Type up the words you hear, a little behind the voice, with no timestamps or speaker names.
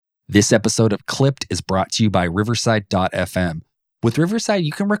This episode of Clipped is brought to you by Riverside.fm. With Riverside,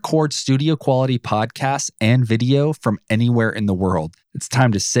 you can record studio quality podcasts and video from anywhere in the world. It's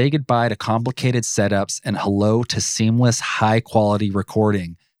time to say goodbye to complicated setups and hello to seamless, high-quality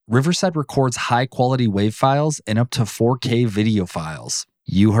recording. Riverside records high-quality WAV files and up to 4K video files.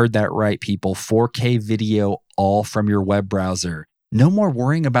 You heard that right, people. 4K video all from your web browser. No more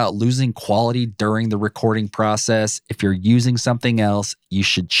worrying about losing quality during the recording process. If you're using something else, you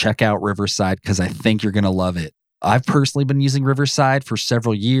should check out Riverside because I think you're going to love it. I've personally been using Riverside for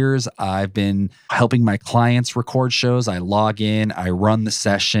several years. I've been helping my clients record shows. I log in, I run the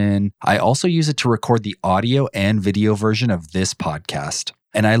session. I also use it to record the audio and video version of this podcast.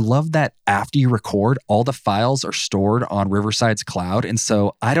 And I love that after you record, all the files are stored on Riverside's cloud. And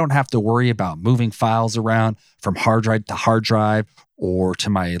so I don't have to worry about moving files around from hard drive to hard drive or to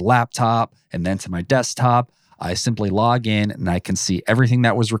my laptop and then to my desktop. I simply log in and I can see everything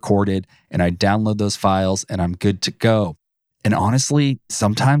that was recorded and I download those files and I'm good to go. And honestly,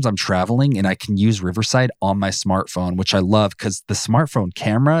 sometimes I'm traveling and I can use Riverside on my smartphone, which I love because the smartphone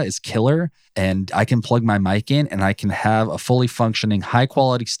camera is killer and I can plug my mic in and I can have a fully functioning high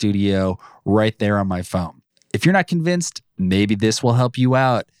quality studio right there on my phone. If you're not convinced, maybe this will help you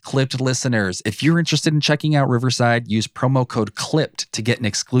out. Clipped listeners, if you're interested in checking out Riverside, use promo code CLIPPED to get an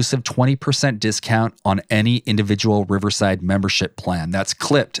exclusive 20% discount on any individual Riverside membership plan. That's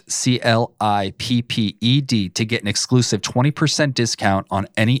CLIPPED, CLIPPED, to get an exclusive 20% discount on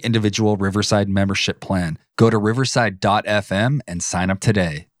any individual Riverside membership plan. Go to riverside.fm and sign up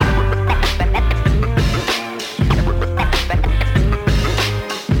today.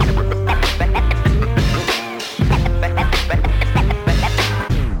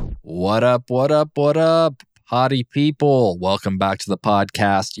 What up, hottie people? Welcome back to the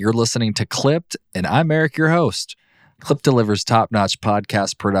podcast. You're listening to Clipped, and I'm Eric, your host. Clipped delivers top-notch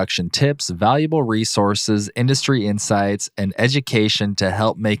podcast production tips, valuable resources, industry insights, and education to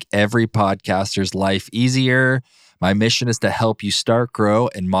help make every podcaster's life easier. My mission is to help you start, grow,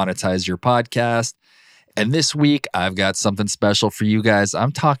 and monetize your podcast. And this week, I've got something special for you guys.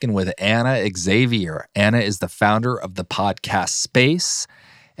 I'm talking with Anna Xavier. Anna is the founder of the podcast Space.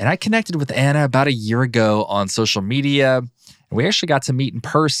 And I connected with Anna about a year ago on social media. And we actually got to meet in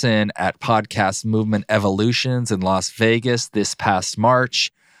person at Podcast Movement Evolutions in Las Vegas this past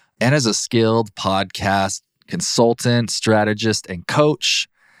March. Anna's a skilled podcast consultant, strategist, and coach.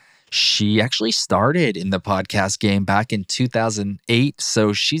 She actually started in the podcast game back in 2008.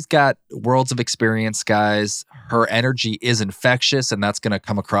 So she's got worlds of experience, guys. Her energy is infectious, and that's going to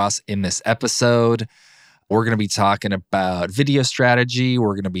come across in this episode. We're going to be talking about video strategy.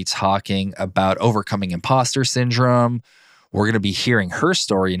 We're going to be talking about overcoming imposter syndrome. We're going to be hearing her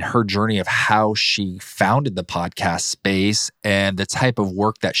story and her journey of how she founded the podcast Space and the type of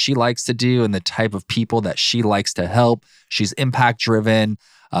work that she likes to do and the type of people that she likes to help. She's impact driven.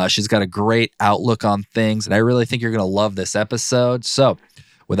 She's got a great outlook on things. And I really think you're going to love this episode. So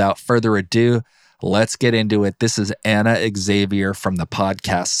without further ado, let's get into it. This is Anna Xavier from the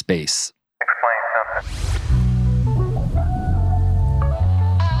podcast Space.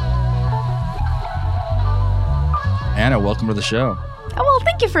 Anna, welcome to the show. Oh, well,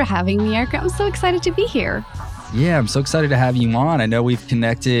 thank you for having me, Eric. I'm so excited to be here. Yeah, I'm so excited to have you on. I know we've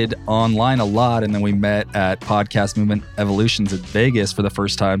connected online a lot, and then we met at Podcast Movement Evolutions in Vegas for the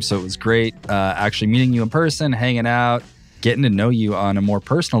first time. So it was great actually meeting you in person, hanging out, getting to know you on a more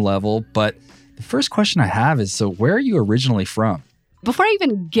personal level. But the first question I have is, so where are you originally from? Before I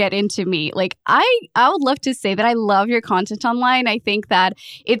even get into me, I would love to say that I love your content online. I think that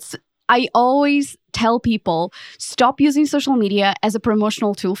I always tell people, stop using social media as a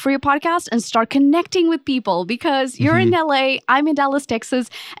promotional tool for your podcast and start connecting with people because you're in LA, I'm in Dallas, Texas,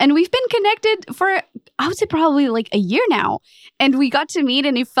 and we've been connected for, I would say probably a year now. And we got to meet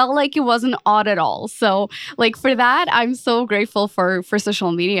and it felt like it wasn't odd at all. So for that, I'm so grateful for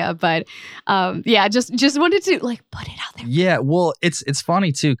social media. But just wanted to put it out there. Yeah, well, it's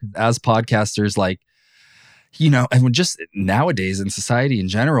funny too, as podcasters, and just nowadays in society in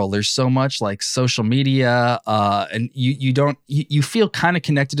general, there's so much social media, and you feel kind of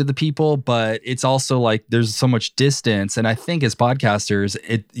connected to the people, but it's also there's so much distance. And I think as podcasters,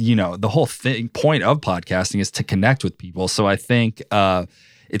 the whole point of podcasting is to connect with people. So I think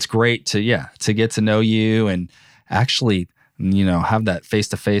it's great to get to know you and actually have that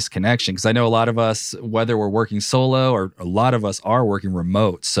face-to-face connection. Because I know a lot of us, whether we're working solo or a lot of us are working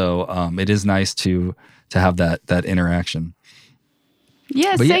remote, so it is nice to have that interaction.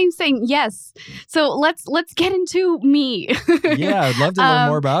 Yeah, same. Yes. So let's get into me. Yeah, I'd love to learn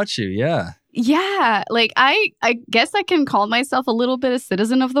more about you. Yeah. Yeah, like I guess I can call myself a little bit a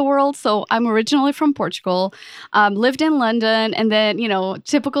citizen of the world. So I'm originally from Portugal, lived in London, and then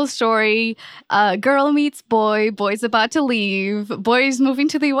typical story: girl meets boy, boy's about to leave, boy's moving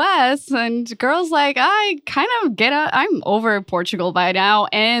to the U.S., and girl's like, I kind of get out. I'm over Portugal by now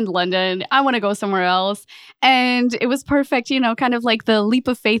and London. I want to go somewhere else, and it was perfect. Kind of like the leap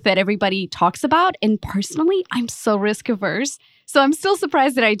of faith that everybody talks about. And personally, I'm so risk averse. So I'm still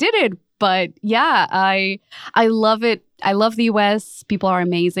surprised that I did it. But yeah, I love it. I love the US. People are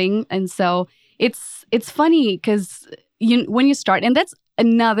amazing. And so it's funny because when you start, and that's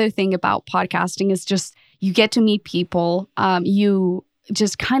another thing about podcasting, is just you get to meet people. You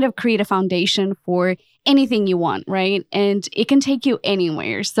just kind of create a foundation for anything you want, right? And it can take you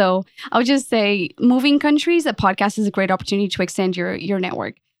anywhere. So I would just say moving countries, a podcast is a great opportunity to extend your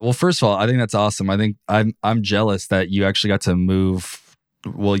network. Well, first of all, I think that's awesome. I think I'm jealous that you actually got to move.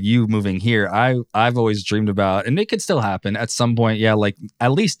 Well, you moving here, I've always dreamed about, and it could still happen at some point. Yeah, like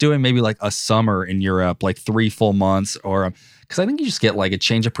at least doing maybe like a summer in Europe, like 3 full months, or because I think you just get like a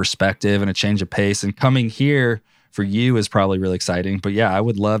change of perspective and a change of pace. And coming here for you is probably really exciting. But yeah, I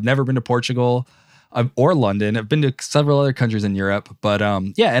would love. Never been to Portugal or London. I've been to several other countries in Europe, but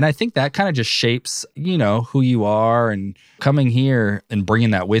yeah, and I think that kind of just shapes who you are, and coming here and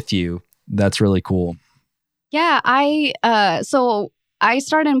bringing that with you. That's really cool. Yeah, I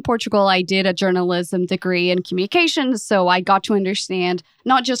started in Portugal. I did a journalism degree in communications. So I got to understand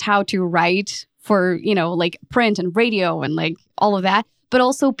not just how to write for, like print and radio and like all of that, but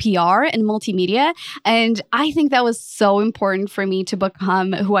also PR and multimedia. And I think that was so important for me to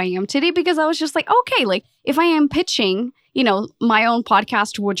become who I am today, because I was just like, okay, like if I am pitching, my own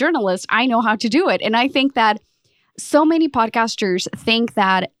podcast to a journalist, I know how to do it. And I think that so many podcasters think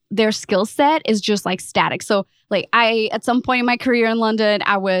that their skill set is just like static. So like at some point in my career in London,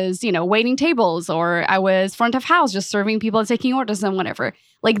 I was, waiting tables, or I was front of house, just serving people and taking orders and whatever.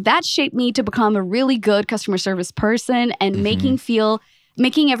 Like that shaped me to become a really good customer service person, and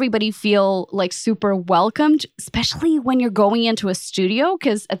making everybody feel like super welcomed, especially when you're going into a studio.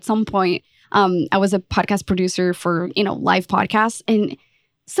 Because at some point, I was a podcast producer for, live podcasts, and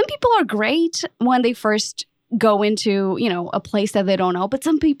some people are great when they first go into, a place that they don't know. But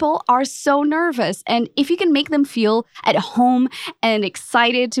some people are so nervous. And if you can make them feel at home and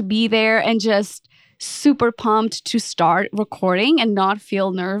excited to be there and just super pumped to start recording and not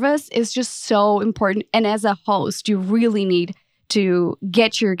feel nervous, is just so important. And as a host, you really need to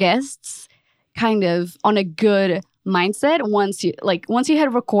get your guests kind of on a good mindset. Once you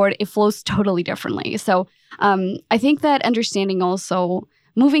hit record, it flows totally differently. So I think that understanding also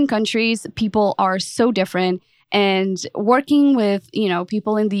moving countries, people are so different, and working with,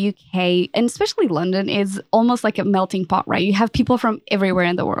 people in the UK and especially London is almost like a melting pot, right? You have people from everywhere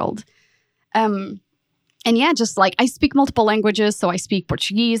in the world. And yeah, just like I speak multiple languages. So I speak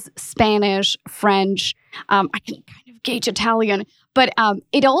Portuguese, Spanish, French. I can kind of gauge Italian, but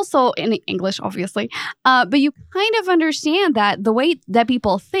it also in English, obviously. But you kind of understand that the way that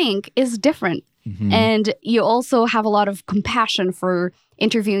people think is different. Mm-hmm. And you also have a lot of compassion for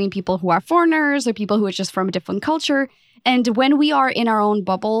interviewing people who are foreigners or people who are just from a different culture. And when we are in our own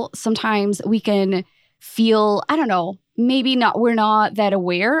bubble, sometimes we can feel, I don't know, we're not that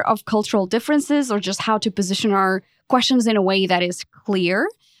aware of cultural differences or just how to position our questions in a way that is clear.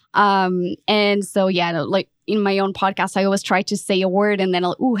 And so, yeah, like in my own podcast, I always try to say a word and then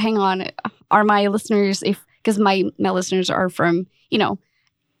hang on, are my listeners, because my listeners are from,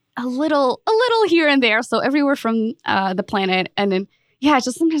 a little here and there, so everywhere from the planet. And then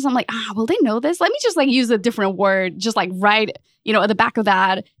just sometimes I'm like, will they know this? Let me just like use a different word, just like right at the back of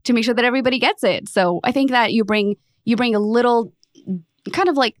that, to make sure that everybody gets it. So I think that you bring a little kind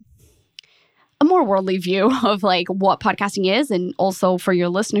of like a more worldly view of like what podcasting is, and also for your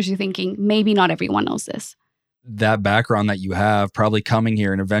listeners, you're thinking maybe not everyone knows this. That background that you have, probably coming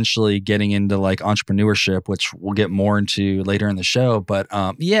here and eventually getting into like entrepreneurship, which we'll get more into later in the show. But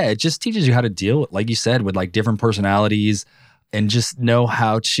it just teaches you how to deal, like you said, with like different personalities, and just know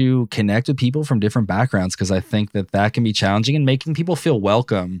how to connect with people from different backgrounds. Because I think that can be challenging, and making people feel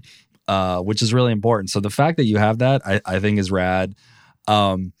welcome, which is really important. So the fact that you have that, I think is rad.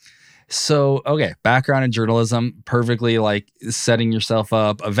 So, okay, background in journalism, perfectly like setting yourself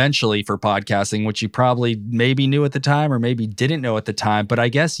up eventually for podcasting, which you probably maybe knew at the time or maybe didn't know at the time. But I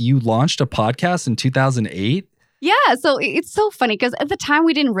guess you launched a podcast in 2008. Yeah, so it's so funny because at the time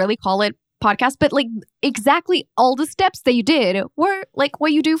we didn't really call it podcast, but like exactly all the steps that you did were like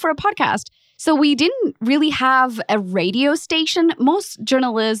what you do for a podcast. So we didn't really have a radio station. Most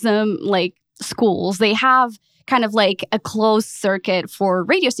journalism like schools, they have kind of like a closed circuit for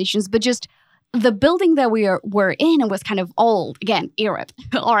radio stations, but just the building that were in was kind of old, again, Europe,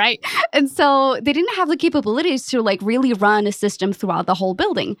 all right? And so they didn't have the capabilities to like really run a system throughout the whole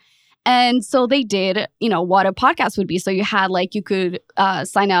building. And so they did, what a podcast would be. So you had like, you could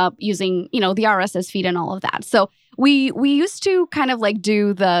sign up using, the RSS feed and all of that. So we used to kind of like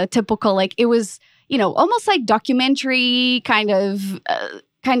do the typical, like it was, almost like documentary kind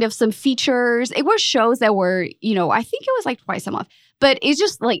of some features. It were shows that were, I think it was like twice a month. But it's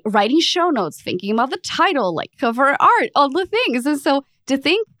just like writing show notes, thinking about the title, like cover art, all the things. And so to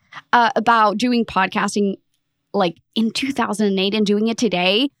think about doing podcasting like in 2008 and doing it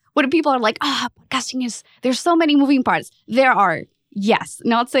today, when people are like, podcasting there's so many moving parts. There are, yes,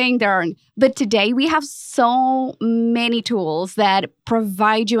 not saying there aren't. But today we have so many tools that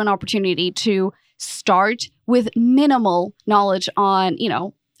provide you an opportunity to start with minimal knowledge on,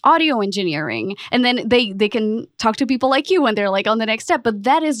 audio engineering. And then they can talk to people like you when they're like on the next step. But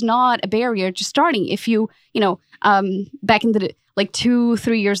that is not a barrier to starting. If you, back in the like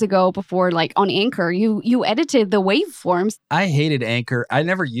 2-3 years ago before like on Anchor, you edited the waveforms. I hated Anchor. I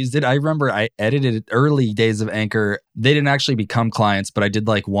never used it. I remember I edited early days of Anchor. They didn't actually become clients, but I did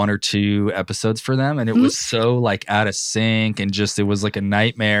like 1 or 2 episodes for them. And it was so like out of sync and just, it was like a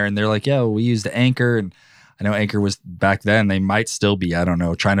nightmare. And they're like, yo, we used Anchor. And I know Anchor was back then, they might still be, I don't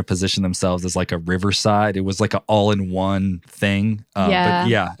know, trying to position themselves as like a Riverside. It was like an all-in-one thing. But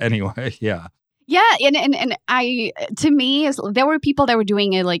yeah, anyway, yeah. Yeah, and to me, there were people that were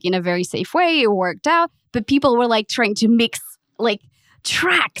doing it like in a very safe way. It worked out, but people were like trying to mix like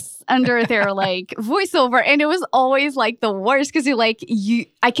tracks under their like voiceover, and it was always like the worst because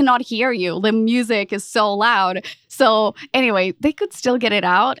I cannot hear you. The music is so loud. So anyway, they could still get it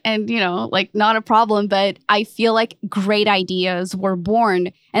out, and like not a problem. But I feel like great ideas were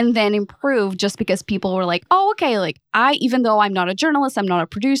born and then improved just because people were like, oh, okay, like even though I'm not a journalist, I'm not a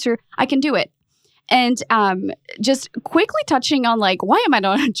producer, I can do it. And just quickly touching on like, why am I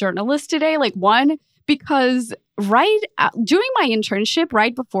not a journalist today? Like one, because during my internship,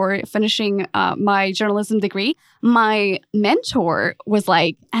 right before finishing my journalism degree, my mentor was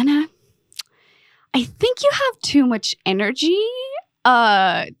like, Anna, I think you have too much energy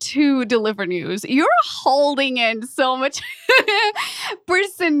to deliver news. You're holding in so much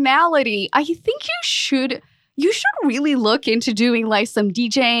personality. I think you should really look into doing like some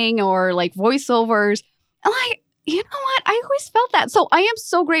DJing or like voiceovers. And like, you know what? I always felt that. So I am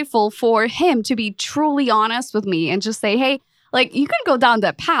so grateful for him to be truly honest with me and just say, hey, like you can go down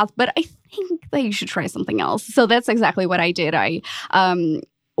that path, but I think that you should try something else. So that's exactly what I did. I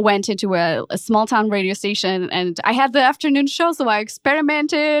went into a small town radio station and I had the afternoon show. So I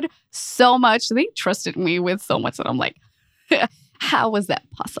experimented so much. They trusted me with so much that I'm like, how was that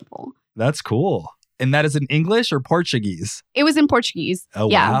possible? That's cool. And that is in English or Portuguese? It was in Portuguese.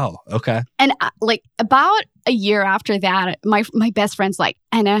 Oh, yeah. Wow. Okay. And like about a year after that, my best friend's like,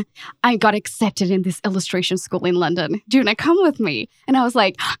 Anna, I got accepted in this illustration school in London. Do you want to come with me? And I was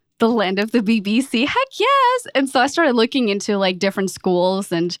like, the land of the BBC? Heck yes. And so I started looking into like different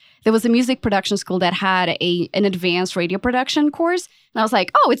schools. And there was a music production school that had an advanced radio production course. And I was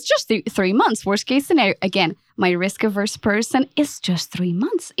like, oh, it's just 3 months. Worst case scenario. Again, my risk-averse person, is just 3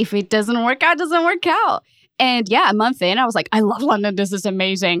 months. If it doesn't work out, it doesn't work out. And yeah, a month in, I was like, I love London. This is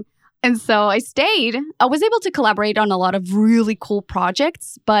amazing. And so I stayed. I was able to collaborate on a lot of really cool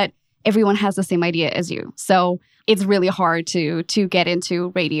projects, but everyone has the same idea as you. So it's really hard to get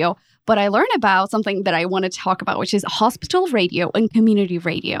into radio. But I learned about something that I want to talk about, which is hospital radio and community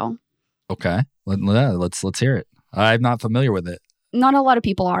radio. Okay. Let's hear it. I'm not familiar with it. Not a lot of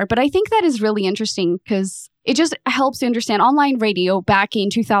people are, but I think that is really interesting because it just helps you understand online radio back in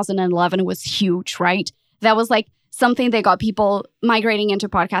 2011 was huge, right? That was like something that got people migrating into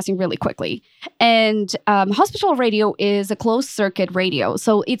podcasting really quickly. And hospital radio is a closed circuit radio.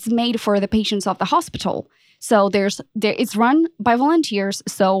 So it's made for the patients of the hospital. So it's run by volunteers.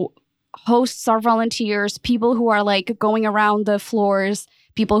 So hosts are volunteers, people who are like going around the floors,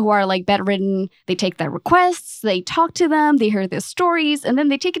 people who are like bedridden. They take their requests, they talk to them, they hear their stories, and then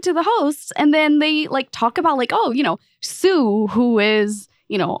they take it to the hosts. And then they like talk about like, oh, Sue, who is,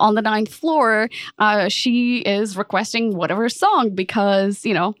 on the 9th floor, she is requesting whatever song because,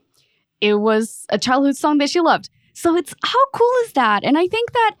 it was a childhood song that she loved. So it's, how cool is that? And I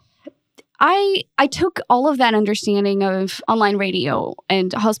think that I took all of that understanding of online radio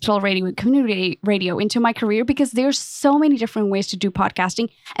and hospital radio and community radio into my career because there's so many different ways to do podcasting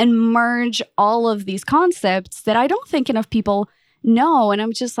and merge all of these concepts that I don't think enough people know. And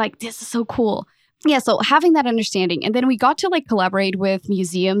I'm just like, this is so cool. yeah, so having that understanding. And then we got to like collaborate with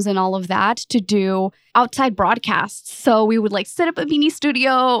museums and all of that to do outside broadcasts. So we would like set up a mini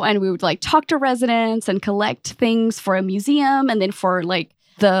studio and we would like talk to residents and collect things for a museum and then for like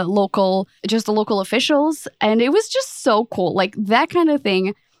the local officials. And it was just so cool. Like that kind of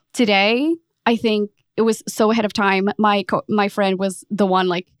thing. Today, I think it was so ahead of time. My friend was the one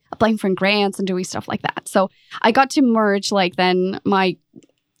like applying for grants and doing stuff like that. So I got to merge like then my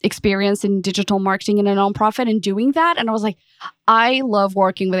experience in digital marketing in a nonprofit and doing that. And I was like, I love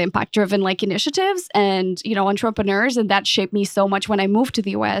working with impact-driven like initiatives and, you know, entrepreneurs. And that shaped me so much when I moved to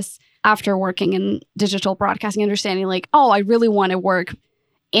the US after working in digital broadcasting, understanding like, oh, I really want to work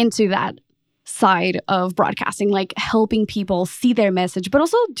into that side of broadcasting, like helping people see their message, but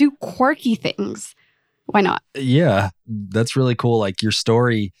also do quirky things. Why not? Yeah, that's really cool. Like your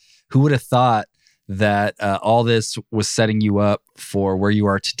story, who would have thought that all this was setting you up for where you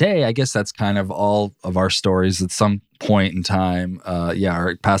are today? I guess that's kind of all of our stories at some point in time.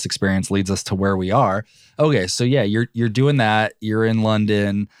 Our past experience leads us to where we are. Okay, so yeah, you're doing that. You're in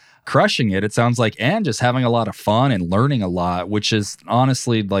London, crushing it. It sounds like, and just having a lot of fun and learning a lot, which is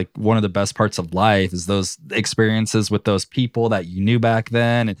honestly like one of the best parts of life is those experiences with those people that you knew back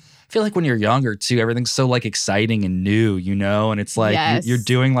then. And I feel like when you're younger too, everything's so like exciting and new, you know, and it's like Yes. you're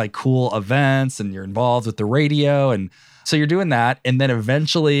doing like cool events and you're involved with the radio. And so you're doing that. And then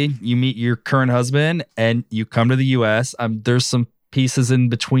eventually you meet your current husband and you come to the US. There's some pieces in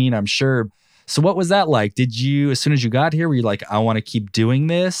between, I'm sure. So what was that like? Did you, as soon as you got here, were you like, I want to keep doing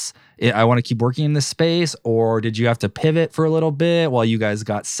this? I want to keep working in this space? Or did you have to pivot for a little bit while you guys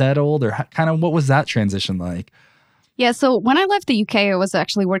got settled? Or kind of what was that transition like? Yeah, so when I left the UK, I was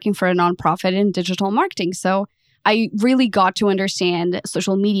actually working for a nonprofit in digital marketing. So I really got to understand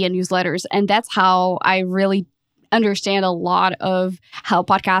social media newsletters. And that's how I really understand a lot of how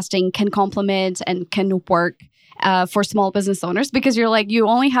podcasting can complement and can work for small business owners, because you're like, you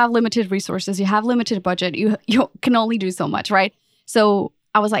only have limited resources, you have limited budget, you can only do so much, right? So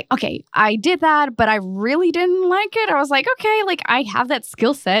I was like, okay, I did that, but I really didn't like it. I was like, okay, like I have that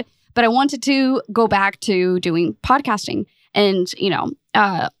skill set, but I wanted to go back to doing podcasting and, you know,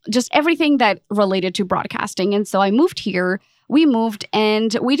 just everything that related to broadcasting. And so I moved here. We moved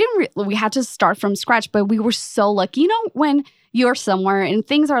and we had to start from scratch, but we were so lucky. You know, when you're somewhere and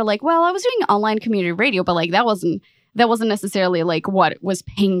things are like, well, I was doing online community radio, but like that wasn't necessarily like what was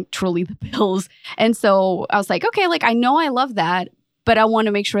paying truly the bills. And so I was like, okay, like I know I love that, but I want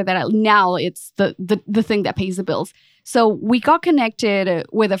to make sure that now it's the thing that pays the bills. So we got connected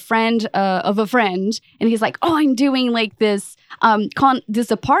with a friend of a friend, and he's like, oh, I'm doing like this this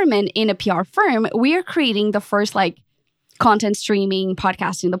department in a PR firm. We are creating the first like content streaming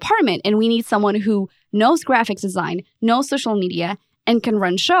podcasting department, and we need someone who knows graphics design, knows social media, and can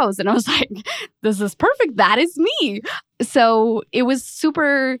run shows. And I was like, this is perfect. That is me. So it was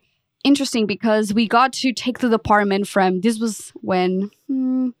super interesting because we got to take the department from, this was when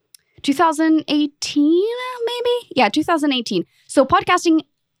 2018, maybe? Yeah, 2018. So podcasting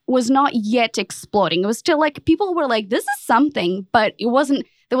was not yet exploding. It was still like, people were like, this is something, but there wasn't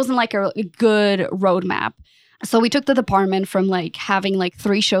like a good roadmap. So we took the department from like having like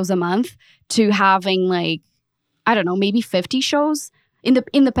 3 shows a month to having like, I don't know, maybe 50 shows,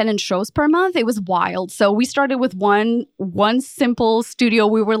 independent shows per month. It was wild. So we started with one simple studio.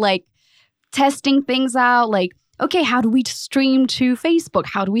 We were like testing things out, like, okay, how do we stream to Facebook?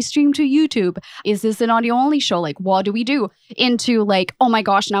 How do we stream to YouTube? Is this an audio only show? Like, what do we do? Into like, oh my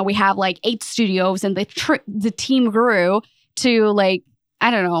gosh, now we have like 8 studios, and the team grew to like, I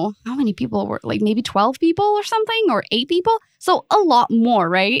don't know how many people were, like maybe 12 people or something, or 8 people. So a lot more,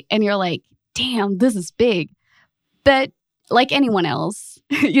 right? And you're like, damn, this is big. But like anyone else,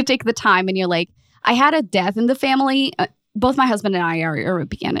 you take the time and you're like, I had a death in the family. Both my husband and I are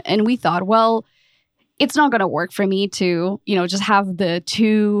European. And we thought, well, it's not going to work for me to, you know, just have the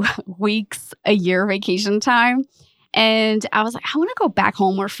 2 weeks a year vacation time. And I was like, I want to go back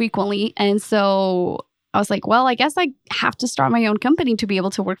home more frequently. And so I was like, well, I guess I have to start my own company to be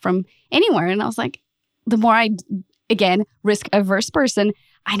able to work from anywhere. And I was like, the more again, risk averse person,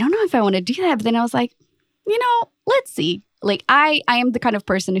 I don't know if I want to do that. But then I was like, you know, let's see. Like I am the kind of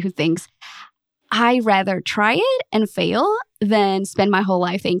person who thinks I rather try it and fail than spend my whole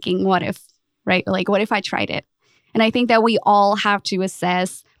life thinking, what if, right? Like, what if I tried it? And I think that we all have to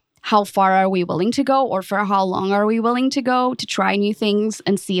assess how far are we willing to go, or for how long are we willing to go to try new things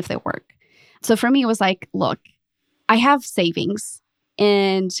and see if they work. So for me, it was like, look, I have savings.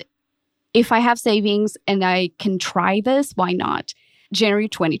 And if I have savings and I can try this, why not? January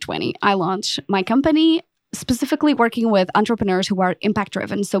 2020, I launched my company. specifically working with entrepreneurs who are impact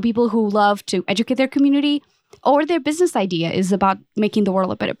driven. So people who love to educate their community, or their business idea is about making the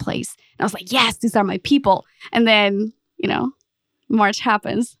world a better place. And I was like, yes, these are my people. And then, March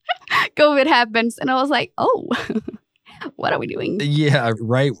happens, COVID happens. And I was like, oh, what are we doing? Yeah,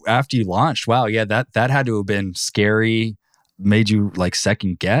 right after you launched. Wow. Yeah, that had to have been scary, made you like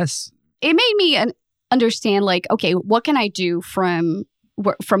second guess. It made me understand like, okay, what can I do from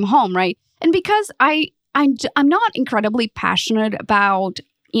home, right? And because I'm not incredibly passionate about,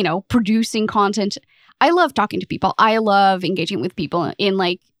 producing content. I love talking to people. I love engaging with people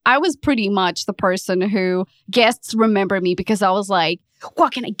I was pretty much the person who guests remember me because I was like,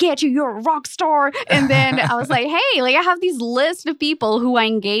 what can I get you? You're a rock star. And then I was like, hey, I have these list of people who I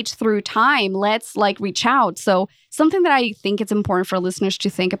engage through time. Let's reach out. So something that I think it's important for listeners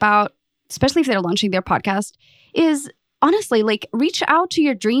to think about, especially if they're launching their podcast, is honestly, reach out to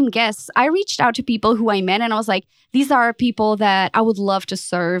your dream guests. I reached out to people who I met and I was like, these are people that I would love to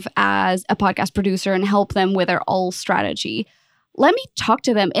serve as a podcast producer and help them with their all strategy. Let me talk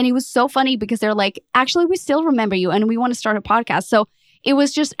to them. And it was so funny because they're like, actually, we still remember you and we want to start a podcast. So it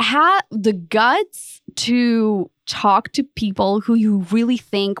was just have the guts to talk to people who you really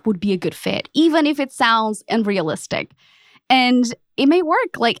think would be a good fit, even if it sounds unrealistic. And it may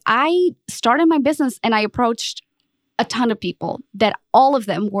work. I started my business and I approached a ton of people that all of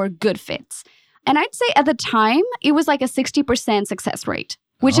them were good fits. And I'd say at the time, it was a 60% success rate,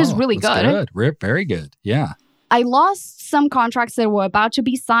 which is really good. Very good. Yeah. I lost some contracts that were about to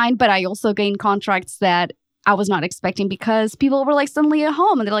be signed, but I also gained contracts that I was not expecting because people were suddenly at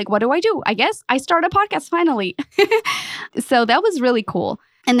home and they're like, what do I do? I guess I start a podcast finally. So that was really cool.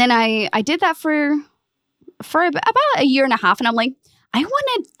 And then I did that for about a year and a half. And I'm like, I want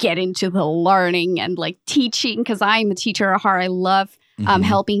to get into the learning and teaching because I'm a teacher at heart. I love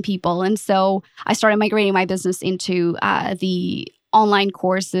helping people. And so I started migrating my business into the online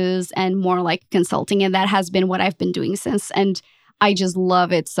courses and more consulting. And that has been what I've been doing since. And I just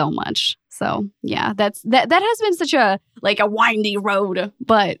love it so much. So yeah, that has been such a windy road,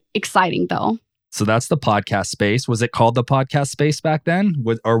 but exciting though. So that's the podcast space. Was it called the podcast space back then?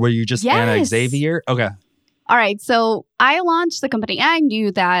 Or were you just Anna Xavier? Okay. All right. So I launched the company. I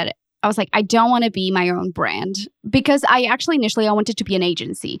knew that I was like, I don't want to be my own brand because I wanted to be an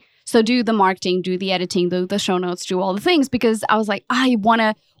agency. So do the marketing, do the editing, do the show notes, do all the things because I was like, I want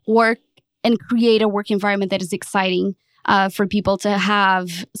to work and create a work environment that is exciting for people to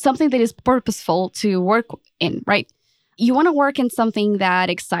have something that is purposeful to work in, right? You want to work in something that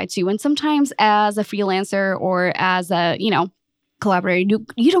excites you. And sometimes as a freelancer or as a, collaborator,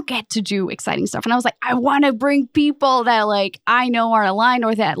 you don't get to do exciting stuff. And I was like, I want to bring people that I know are aligned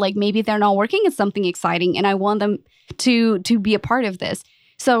or that maybe they're not working in something exciting and I want them to be a part of this.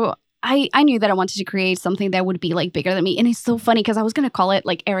 So I knew that I wanted to create something that would be bigger than me. And it's so funny because I was going to call it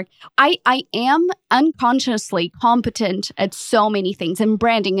Eric. I am unconsciously competent at so many things and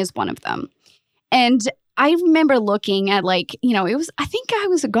branding is one of them. And I remember looking at I think I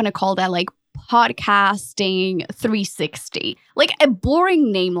was going to call that podcasting 360, a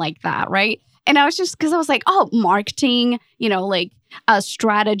boring name like that, right? And I was just because I was like, oh, marketing,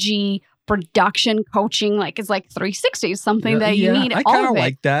 strategy, production, coaching, it's 360 is something that you need. I kind of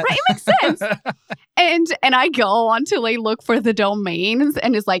like that, right? It makes sense. and I go on to look for the domains,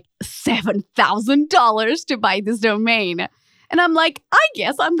 and it's $7,000 to buy this domain, and I'm like, I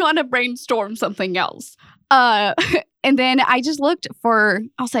guess I'm gonna brainstorm something else. And then I just looked for.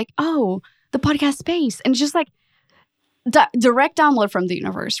 I was like, oh, the podcast space, and just direct download from the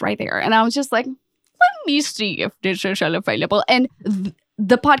universe right there. And I was just like, let me see if this is available. And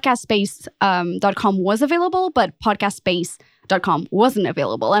the podcastspace.com was available, but podcastspace.com wasn't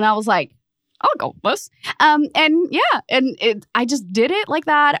available. And I was like, I'll go with this. I just did it like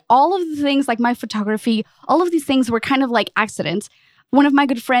that. All of the things my photography, all of these things were kind of accidents. One of my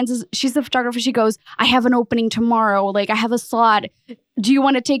good friends, she's a photographer. She goes, I have an opening tomorrow. I have a slot. Do you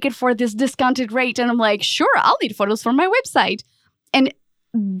want to take it for this discounted rate? And I'm like, sure, I'll need photos for my website. And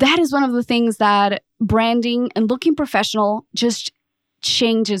that is one of the things that branding and looking professional just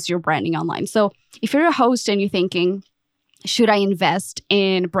changes your branding online. So if you're a host and you're thinking, should I invest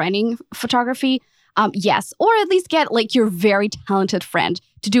in branding photography? Yes. Or at least get your very talented friend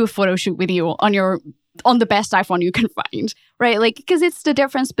to do a photo shoot with you on the best iPhone you can find, right? Because it's the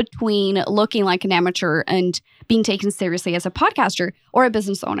difference between looking like an amateur and being taken seriously as a podcaster or a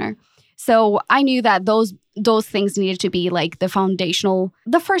business owner. So I knew that those things needed to be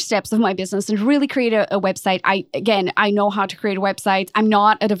the first steps of my business and really create a website. I know how to create a website. I'm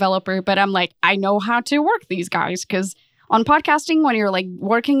not a developer, but I'm I know how to work these guys because on podcasting, when you're like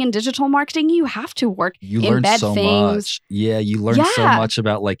working in digital marketing, you have to work, You learn embed so things. much. Yeah, you learn so much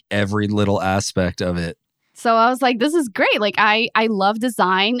about like every little aspect of it. So I was like, this is great. Like I love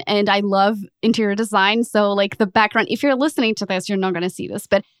design and I love interior design. So like the background, if you're listening to this, you're not going to see this,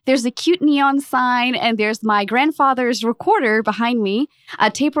 but there's a cute neon sign and there's my grandfather's recorder behind me, a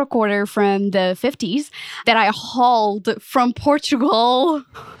tape recorder from the 50s that I hauled from Portugal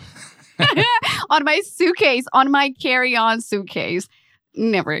on my suitcase, on my carry-on suitcase.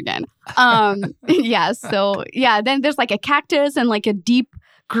 Never again. Yeah. So yeah, then there's like a cactus and like a deep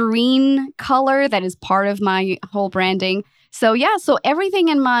green color that is part of my whole branding. So yeah, so everything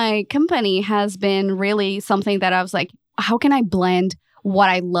in my company has been really something that I was like, how can I blend what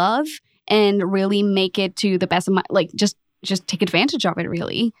I love and really make it to the best of my, like just take advantage of it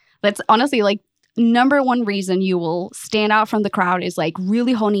really. That's honestly like number one reason you will stand out from the crowd is like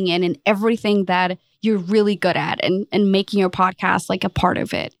really honing in everything that you're really good at and making your podcast like a part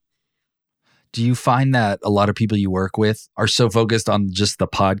of it. Do you find that a lot of people you work with are so focused on just the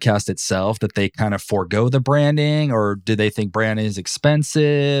podcast itself that they kind of forego the branding, or do they think branding is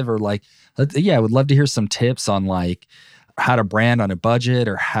expensive? Or like, I would love to hear some tips on like how to brand on a budget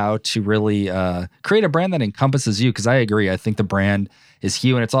or how to really create a brand that encompasses you. Because I agree, I think the brand is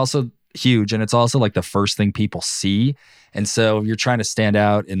huge, and it's also like the first thing people see. And so you're trying to stand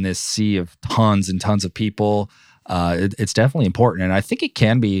out in this sea of tons and tons of people. It's definitely important. And I think it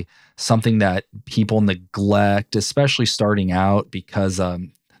can be something that people neglect, especially starting out, because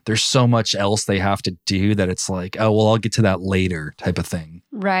there's so much else they have to do that it's like, oh, well, I'll get to that later type of thing.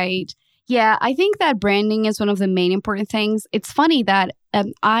 Right. Yeah, I think that branding is one of the main important things. It's funny that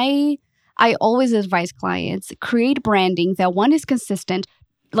I always advise clients, create branding that one is consistent,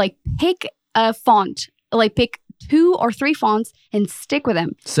 like pick a font, like pick 2 or 3 fonts and stick with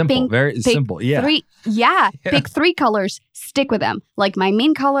them. Simple, very simple. Yeah. Pick 3 colors, stick with them. Like my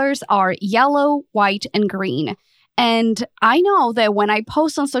main colors are yellow, white, and green. And I know that when I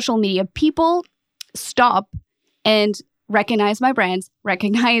post on social media, people stop and recognize my brands,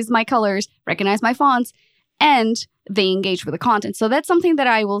 recognize my colors, recognize my fonts, and they engage with the content. So that's something that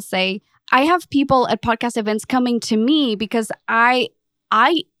I will say. I have people at podcast events coming to me because I've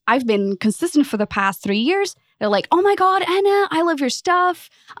been consistent for the past 3 years. They're like, oh my God, Anna, I love your stuff.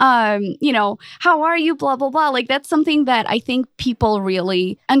 How are you? Blah, blah, blah. Like that's something that I think people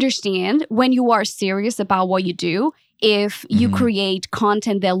really understand when you are serious about what you do. If you create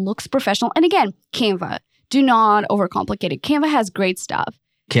content that looks professional. And again, Canva, do not overcomplicate it. Canva has great stuff.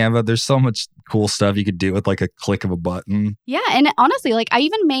 Canva, there's so much cool stuff you could do with like a click of a button. Yeah, and honestly, like I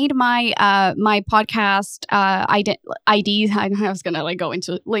even made my my podcast ID. I was gonna like go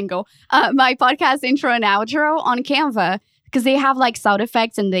into lingo. My podcast intro and outro on Canva because they have like sound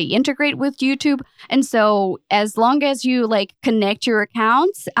effects and they integrate with YouTube. And so as long as you like connect your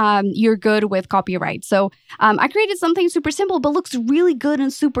accounts, you're good with copyright. So I created something super simple but looks really good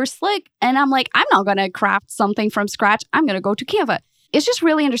and super slick. And I'm like, I'm not gonna craft something from scratch. I'm gonna go to Canva. It's just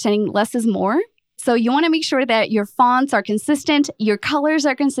really understanding less is more. So you want to make sure that your fonts are consistent, your colors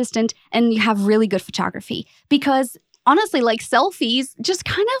are consistent, and you have really good photography. Because honestly, like selfies just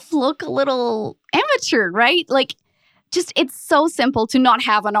kind of look a little amateur, right? Like just it's so simple to not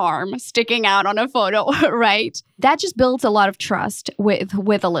have an arm sticking out on a photo, right? That just builds a lot of trust with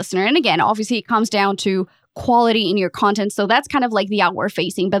a listener. And again, obviously it comes down to quality in your content. So that's kind of like the outward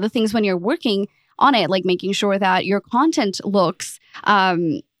facing. But the things when you're working on it, like making sure that your content looks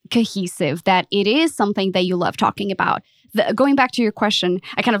cohesive, that it is something that you love talking about. Going back to your question,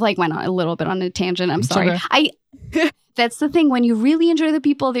 I kind of like went on a little bit on a tangent. I'm sorry. Okay. That's the thing. When you really enjoy the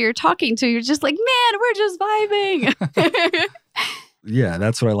people that you're talking to, you're just like, man, we're just vibing. Yeah,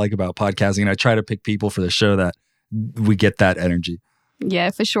 that's what I like about podcasting. And I try to pick people for the show that we get that energy. Yeah,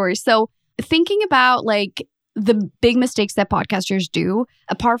 for sure. So thinking about like the big mistakes that podcasters do,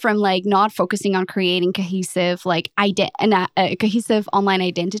 apart from like not focusing on creating cohesive like a cohesive online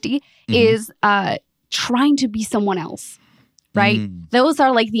identity, is trying to be someone else, right? Those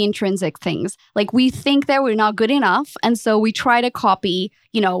are like the intrinsic things. Like we think that we're not good enough, and so we try to copy,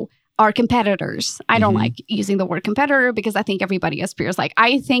 our competitors. I don't like using the word competitor because I think everybody has peers. Like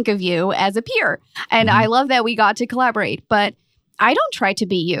I think of you as a peer, and I love that we got to collaborate, but I don't try to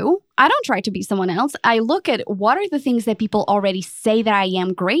be you. I don't try to be someone else. I look at what are the things that people already say that I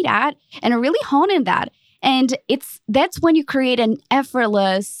am great at and really hone in that. And that's when you create an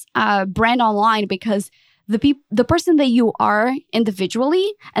effortless brand online because the person that you are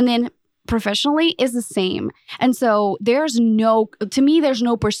individually and then professionally is the same. And so there's no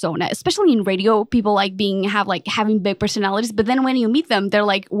persona, especially in radio. People like having big personalities, but then when you meet them, they're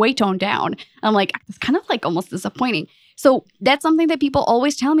like way toned down. I'm like, it's kind of like almost disappointing. So that's something that people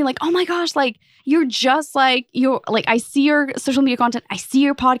always tell me, like, oh my gosh, like, you're just like, I see your social media content, I see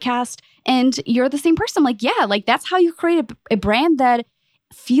your podcast, and you're the same person. I'm like, yeah, like, that's how you create a brand that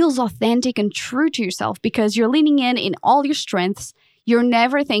feels authentic and true to yourself, because you're leaning in all your strengths. You're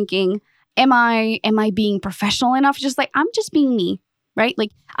never thinking, am I being professional enough? Just like, I'm just being me, right?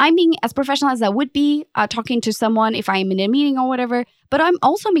 Like, I'm being as professional as I would be talking to someone if I'm in a meeting or whatever, but I'm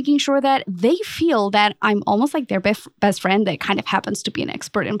also making sure that they feel that I'm almost like their best friend that kind of happens to be an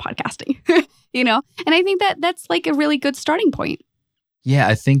expert in podcasting, you know? And I think that that's like a really good starting point. Yeah,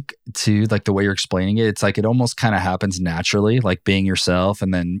 I think too, like the way you're explaining it, it's like it almost kind of happens naturally, like being yourself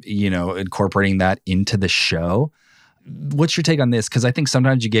and then, incorporating that into the show. What's your take on this? Because I think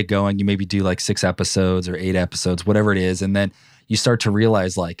sometimes you get going, you maybe do like 6 episodes or 8 episodes, whatever it is. And then you start to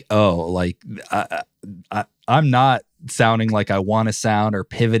realize like, oh, like I'm not sounding like I want to sound, or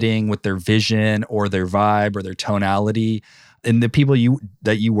pivoting with their vision or their vibe or their tonality. And the people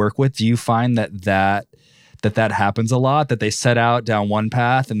that you work with, do you find that happens a lot, that they set out down one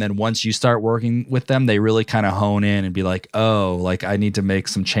path, and then once you start working with them, they really kind of hone in and be like, oh, like I need to make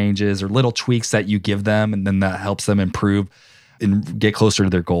some changes or little tweaks that you give them, and then that helps them improve and get closer to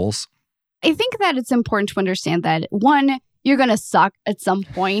their goals? I think that it's important to understand that, one, you're going to suck at some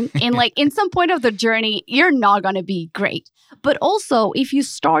point. And like in some point of the journey, you're not going to be great. But also, if you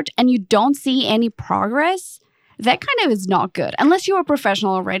start and you don't see any progress, that kind of is not good, unless you're a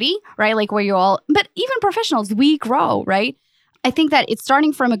professional already, right? Like where but even professionals, we grow, right? I think that it's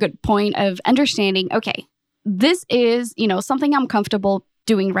starting from a good point of understanding, okay, this is, something I'm comfortable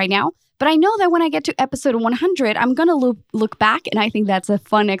doing right now. But I know that when I get to episode 100, I'm going to look back. And I think that's a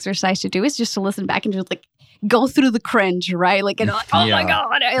fun exercise to do, is just to listen back and just like go through the cringe, right? Like, oh my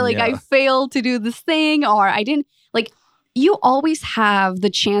God, I failed to do this thing, or I didn't like. You always have the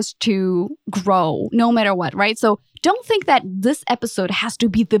chance to grow no matter what, right? So don't think that this episode has to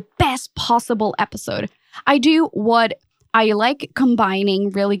be the best possible episode. I do what I like,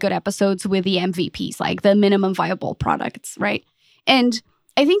 combining really good episodes with the MVPs, like the minimum viable products, right? And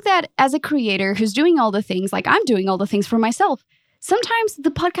I think that as a creator who's doing all the things, like I'm doing all the things for myself, sometimes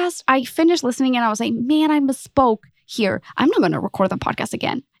the podcast, I finish listening and I was like, man, I misspoke here. I'm not going to record the podcast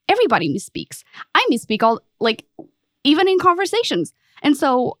again. Everybody misspeaks. I misspeak even in conversations. And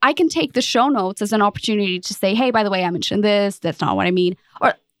so I can take the show notes as an opportunity to say, hey, by the way, I mentioned this. That's not what I mean.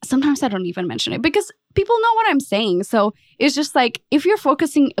 Or sometimes I don't even mention it because people know what I'm saying. So it's just like, if you're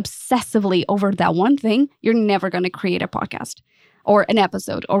focusing obsessively over that one thing, you're never going to create a podcast or an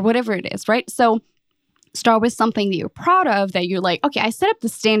episode or whatever it is, right? So start with something that you're proud of, that you're like, okay, I set up the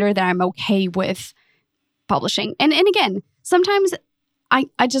standard that I'm okay with publishing. And again, sometimes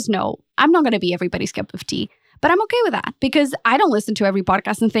I just know I'm not going to be everybody's cup of tea. But I'm okay with that, because I don't listen to every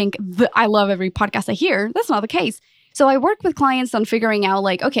podcast and think I love every podcast I hear. That's not the case. So I work with clients on figuring out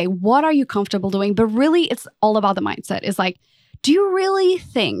like, okay, what are you comfortable doing? But really, it's all about the mindset. It's like, do you really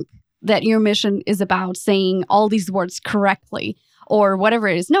think that your mission is about saying all these words correctly or whatever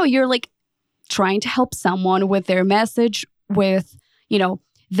it is? No, you're like trying to help someone with their message, with,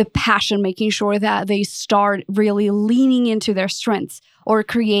 the passion, making sure that they start really leaning into their strengths, or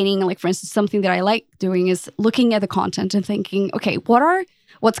creating, like, for instance, something that I like doing is looking at the content and thinking, okay,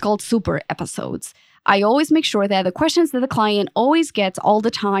 what's called super episodes? I always make sure that the questions that the client always gets all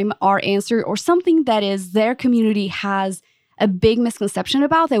the time are answered, or something that is their community has a big misconception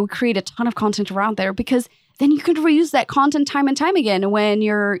about, that we create a ton of content around there, because then you can reuse that content time and time again when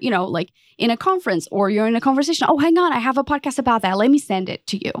you're, like in a conference or you're in a conversation. Oh, hang on, I have a podcast about that. Let me send it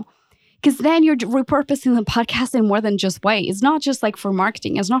to you. Because then you're repurposing the podcast in more than just way. It's not just like for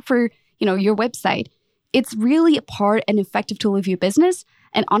marketing. It's not for, your website. It's really a part, an effective tool of your business.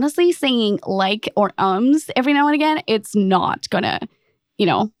 And honestly, saying like or ums every now and again, it's not gonna,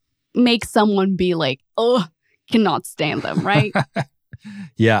 make someone be like, oh, cannot stand them, right?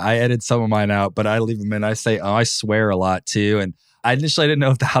 Yeah, I edit some of mine out, but I leave them in. I say, I swear a lot too. And I initially didn't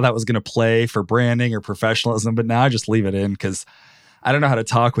know how that was going to play for branding or professionalism, but now I just leave it in because I don't know how to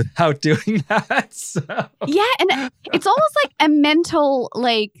talk without doing that. So. Yeah, and it's almost like a mental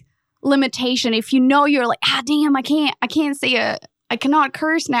limitation. If you're like, damn, I can't say I cannot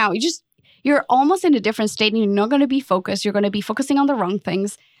curse now. You're almost in a different state, and you're not going to be focused. You're going to be focusing on the wrong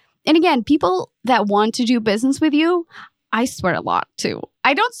things. And again, people that want to do business with you, I swear a lot too.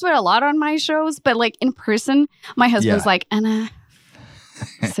 I don't swear a lot on my shows, but like in person, my husband's like, Anna,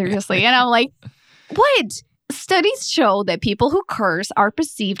 seriously. And I'm like, what? Studies show that people who curse are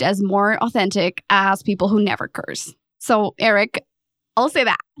perceived as more authentic as people who never curse. So, Eric, I'll say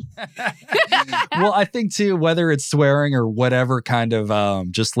that. Well, I think too, whether it's swearing or whatever kind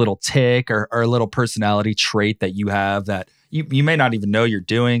of just little tick or a little personality trait that you have that you may not even know you're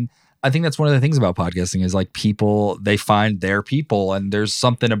doing. I think that's one of the things about podcasting is like people, they find their people, and there's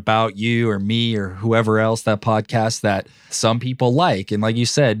something about you or me or whoever else that podcast that some people like. And like you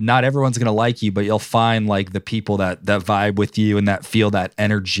said, not everyone's going to like you, but you'll find like the people that vibe with you and that feel that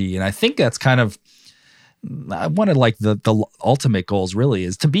energy. And I think that's kind of one of like the ultimate goals really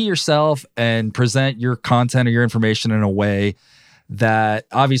is to be yourself and present your content or your information in a way that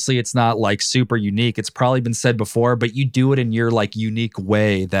obviously it's not like super unique. It's probably been said before, but you do it in your like unique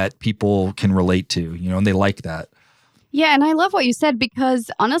way that people can relate to, you know, and they like that. Yeah, and I love what you said because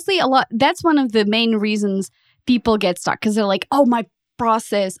honestly, that's one of the main reasons people get stuck because they're like, oh, my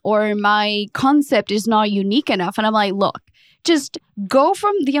process or my concept is not unique enough. And I'm like, look, just go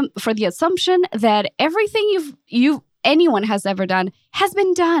for the assumption that everything anyone has ever done has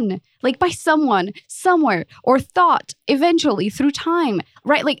been done like by someone somewhere or thought eventually through time,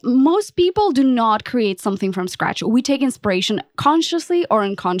 right? Like most people do not create something from scratch. We take inspiration consciously or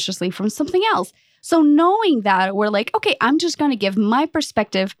unconsciously from something else. So knowing that, we're like, okay, I'm just going to give my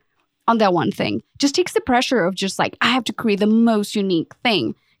perspective on that one thing. Just takes the pressure of just like, I have to create the most unique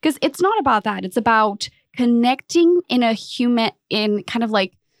thing because it's not about that. It's about connecting in kind of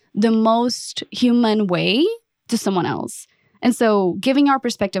like the most human way to someone else. And so giving our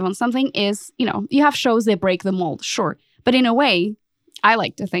perspective on something is, you know, you have shows that break the mold, sure. But in a way, I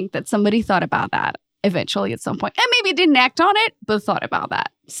like to think that somebody thought about that eventually at some point. And maybe didn't act on it, but thought about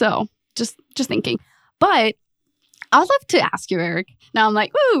that. So just thinking. But I'd love to ask you, Eric. Now I'm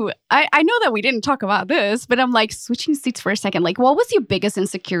like, ooh, I know that we didn't talk about this, but I'm like switching seats for a second. Like, what was your biggest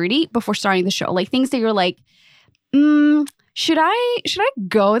insecurity before starting the show? Like things that you're like, should I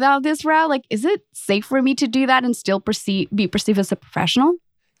go down this route? Like, is it safe for me to do that and still be perceived as a professional?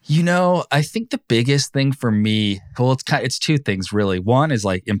 You know, I think the biggest thing for me, well, it's two things really. One is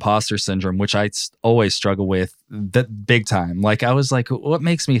like imposter syndrome, which I always struggle with big time. Like I was like, what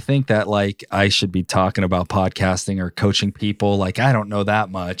makes me think that like I should be talking about podcasting or coaching people? Like, I don't know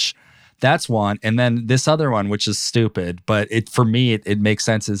that much. That's one. And then this other one, which is stupid, but for me, it makes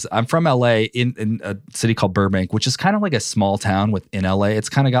sense is I'm from LA in a city called Burbank, which is kind of like a small town within LA. It's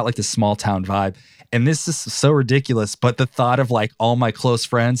kind of got like this small town vibe. And this is so ridiculous, but the thought of like all my close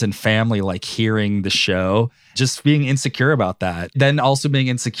friends and family like hearing the show, just being insecure about that. Then also being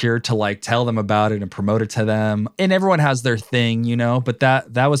insecure to like tell them about it and promote it to them. And everyone has their thing, you know, but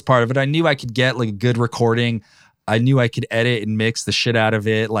that was part of it. I knew I could get like a good recording. I knew I could edit and mix the shit out of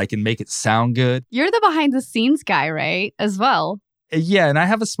it, like, and make it sound good. You're the behind the scenes guy, right? As well. Yeah. And I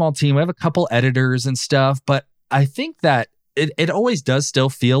have a small team. I have a couple editors and stuff, but I think that it always does still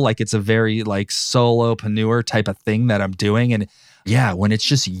feel like it's a very like solopreneur type of thing that I'm doing. And yeah, when it's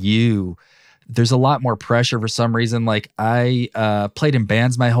just you, there's a lot more pressure for some reason. Like I played in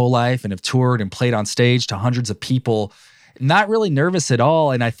bands my whole life and have toured and played on stage to hundreds of people. Not really nervous at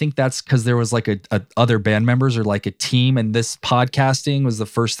all. And I think that's because there was like a other band members or like a team. And this podcasting was the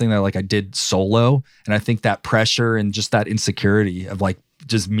first thing that like I did solo. And I think that pressure and just that insecurity of like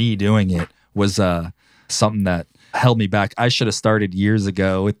just me doing it was something that held me back. I should have started years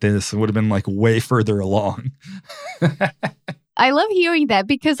ago with this. It would have been like way further along. I love hearing that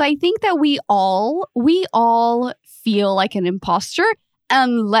because I think that we all feel like an imposter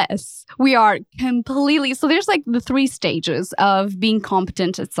unless we are completely. So there's like the 3 stages of being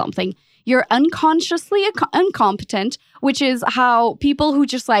competent at something. You're unconsciously incompetent, which is how people who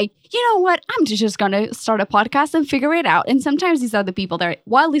just like, you know what, I'm just going to start a podcast and figure it out. And sometimes these are the people that are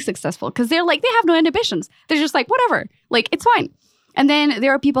wildly successful because they're like, they have no inhibitions. They're just like, whatever, like it's fine. And then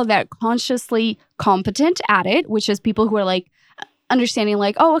there are people that are consciously competent at it, which is people who are like understanding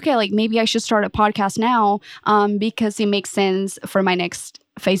like, oh, okay, like maybe I should start a podcast now because it makes sense for my next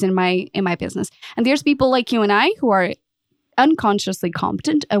phase in my business. And there's people like you and I who are unconsciously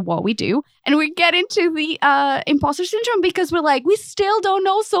competent at what we do. And we get into the imposter syndrome because we're like, we still don't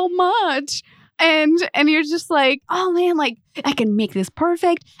know so much. And you're just like, oh man, like I can make this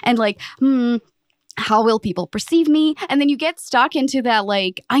perfect. And like, how will people perceive me? And then you get stuck into that,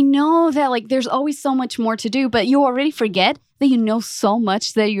 like, I know that like there's always so much more to do, but you already forget that you know so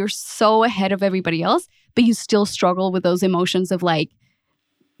much that you're so ahead of everybody else, but you still struggle with those emotions of like,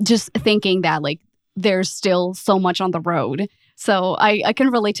 just thinking that like there's still so much on the road. So I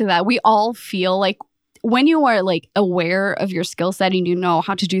can relate to that. We all feel like when you are like aware of your skill set and you know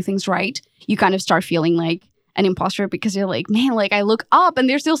how to do things right, you kind of start feeling like an imposter because you're like, man, like I look up and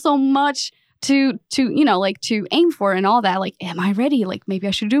there's still so much to you know, like to aim for and all that. Like, am I ready? Like maybe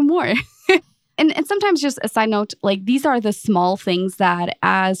I should do more. And sometimes, just a side note, like these are the small things that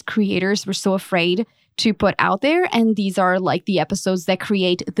as creators we're so afraid to put out there. And these are like the episodes that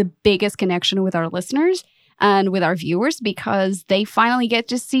create the biggest connection with our listeners and with our viewers, because they finally get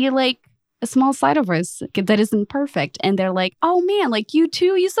to see like a small side of us that isn't perfect. And they're like, oh man, like you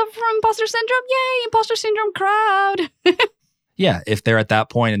too, you suffer from imposter syndrome. Yay, imposter syndrome crowd. Yeah, if they're at that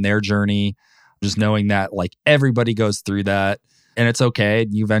point in their journey, just knowing that like everybody goes through that. And it's okay.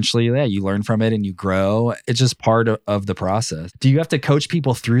 You eventually, you learn from it and you grow. It's just part of the process. Do you have to coach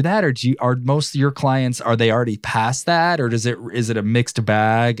people through that, or are most of your clients, are they already past that, or is it a mixed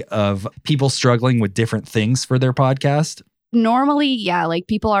bag of people struggling with different things for their podcast? Normally, yeah, like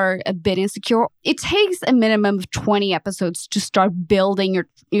people are a bit insecure. It takes a minimum of 20 episodes to start building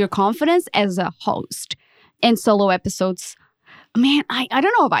your confidence as a host. And solo episodes, man, I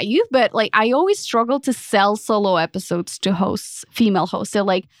don't know about you, but like I always struggle to sell solo episodes to hosts, female hosts. They're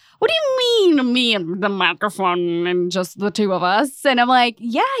like, what do you mean me and the microphone and just the two of us? And I'm like,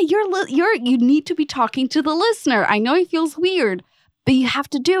 yeah, you need to be talking to the listener. I know it feels weird, but you have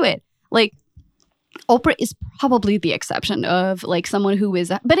to do it. Like Oprah is probably the exception of like someone who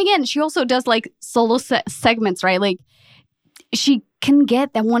is, but again, she also does like solo segments, right? Like she can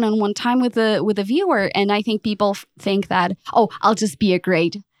get that one-on-one time with the viewer. And I think people think that, oh, I'll just be a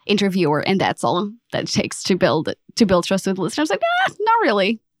great interviewer and that's all that it takes to build trust with listeners. Like, not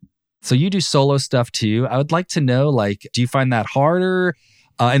really. So you do solo stuff too. I would like to know, like, do you find that harder?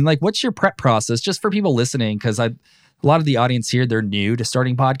 And like, what's your prep process just for people listening? Because a lot of the audience here, they're new to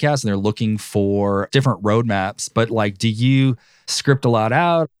starting podcasts and they're looking for different roadmaps. But like, do you script a lot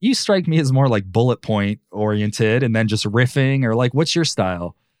out? You strike me as more like bullet point oriented and then just riffing, or like, what's your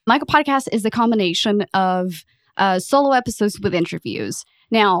style? My podcast is a combination of solo episodes with interviews.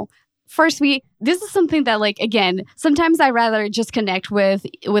 Now, first, this is something that, like, again, sometimes I rather just connect with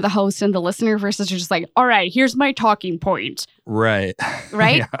a host and the listener versus just like, all right, here's my talking point. Right.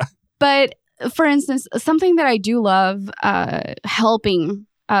 Right? Yeah. But for instance, something that I do love helping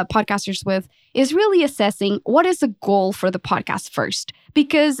podcasters with is really assessing what is the goal for the podcast first,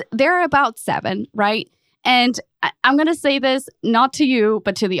 because there are about 7, right? And I'm going to say this not to you,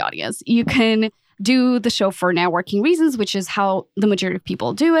 but to the audience. You can do the show for networking reasons, which is how the majority of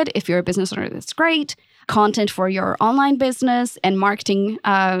people do it. If you're a business owner, that's great. Content for your online business and marketing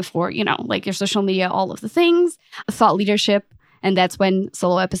for, like your social media, all of the things. Thought leadership, and that's when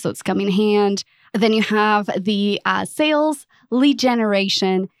solo episodes come in hand. Then you have the sales, lead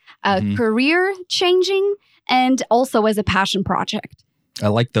generation, career changing, and also as a passion project. I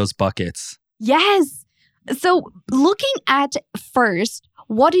like those buckets. Yes. So looking at first,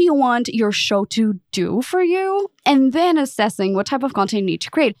 what do you want your show to do for you? And then assessing what type of content you need to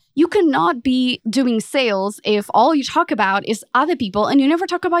create. You cannot be doing sales if all you talk about is other people and you never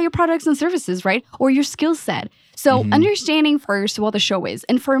talk about your products and services, right? Or your skill set. So understanding first what the show is.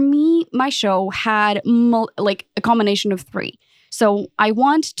 And for me, my show had like a combination of 3. So I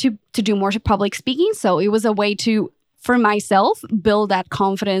want to do more public speaking. So it was a way to, for myself, build that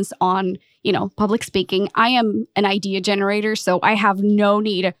confidence on, public speaking. I am an idea generator, so I have no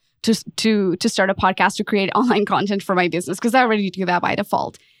need to start a podcast to create online content for my business because I already do that by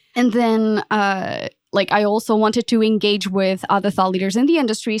default. And then, I also wanted to engage with other thought leaders in the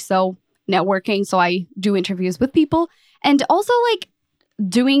industry, so networking. So I do interviews with people, and also like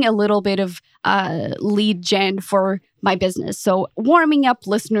doing a little bit of lead gen for my business. So warming up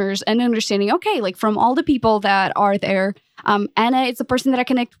listeners and understanding, okay, like from all the people that are there, Anna is the person that I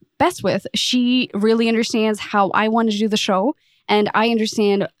connect best with. She really understands how I want to do the show, and I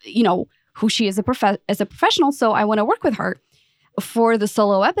understand, who she is as a professional. So I want to work with her. For the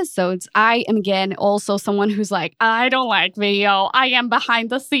solo episodes, I am again also someone who's like, I don't like video. I am behind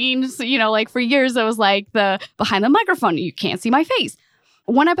the scenes. Like for years, I was like the behind the microphone. You can't see my face.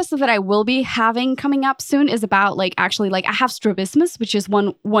 One episode that I will be having coming up soon is about I have strabismus, which is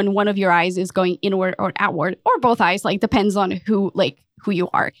when one of your eyes is going inward or outward, or both eyes, depends on who you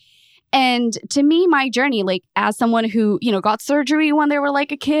are. And to me, my journey, as someone who, got surgery when they were a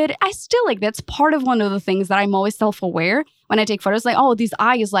kid, I still that's part of one of the things that I'm always self-aware when I take photos, this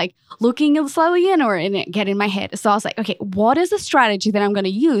eye is looking slightly inward and it get in my head. So I was like, okay, what is the strategy that I'm going to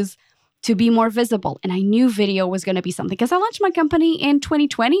use to be more visible? And I knew video was going to be something because I launched my company in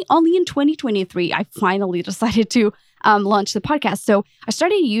 2020. Only in 2023, I finally decided to launch the podcast. So I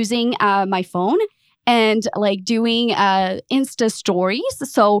started using my phone and doing Insta stories.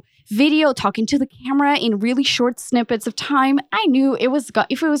 So video, talking to the camera in really short snippets of time. I knew if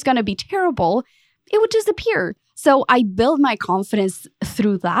it was going to be terrible, it would disappear. So I built my confidence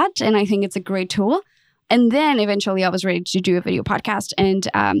through that. And I think it's a great tool. And then eventually I was ready to do a video podcast and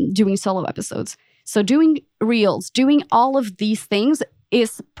doing solo episodes. So doing reels, doing all of these things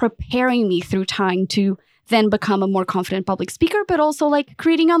is preparing me through time to then become a more confident public speaker, but also like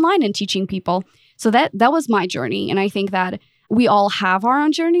creating online and teaching people. So that was my journey. And I think that we all have our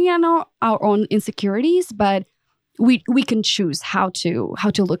own journey and our own insecurities, but we can choose how to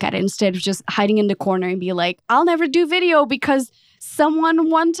look at it instead of just hiding in the corner and be like, I'll never do video because someone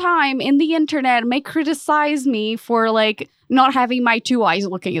one time in the internet may criticize me for like not having my two eyes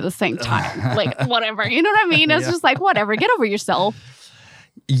looking at the same time. Like, whatever. You know what I mean? It's just like, whatever, get over yourself.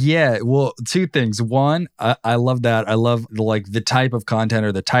 Yeah, well, two things. One, I love that. I love the type of content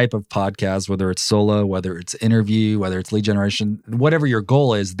or the type of podcast, whether it's solo, whether it's interview, whether it's lead generation, whatever your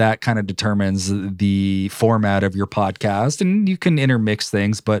goal is, that kind of determines the format of your podcast. And you can intermix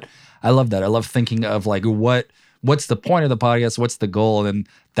things, but I love that. I love thinking of like what's the point of the podcast, what's the goal, and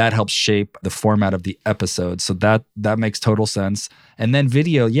that helps shape the format of the episode. So that makes total sense. And then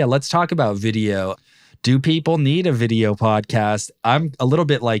video, yeah, let's talk about video. Do people need a video podcast? I'm a little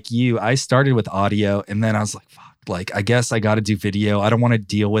bit like you. I started with audio and then I was like, fuck, like, I guess I got to do video. I don't want to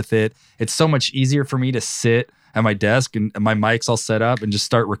deal with it. It's so much easier for me to sit at my desk and my mic's all set up and just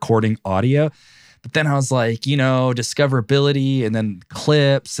start recording audio. But then I was like, discoverability and then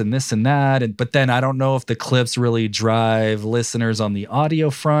clips and this and that. But then I don't know if the clips really drive listeners on the audio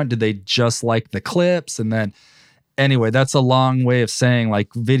front. Do they just like the clips? And then anyway, that's a long way of saying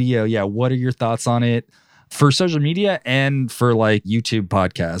like video. Yeah. What are your thoughts on it for social media and for like YouTube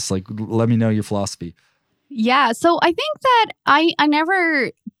podcasts? Like, let me know your philosophy. Yeah. So I think that I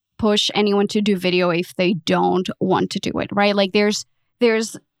never push anyone to do video if they don't want to do it, right? Like there's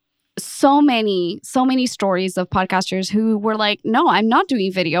so many stories of podcasters who were like, no, I'm not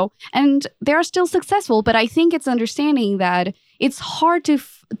doing video, and they're still successful. But I think it's understanding that it's hard to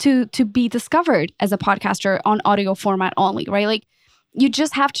be discovered as a podcaster on audio format only, right? Like you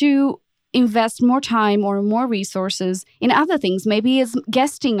just have to invest more time or more resources in other things. Maybe it's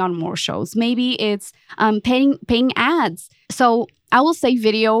guesting on more shows. Maybe it's paying ads. So I will say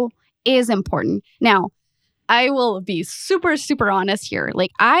video is important. Now, I will be super, super honest here.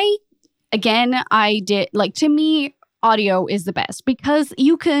 Like to me, audio is the best because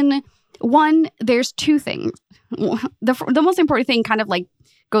you can, there's two things. The most important thing kind of like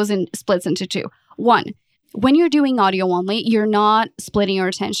splits into two. One, when you're doing audio only, you're not splitting your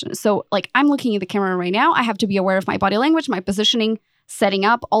attention. So like I'm looking at the camera right now. I have to be aware of my body language, my positioning, setting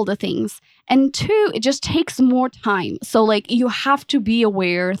up, all the things. And two, it just takes more time. So like you have to be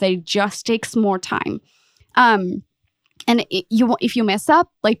aware that it just takes more time. And if you mess up,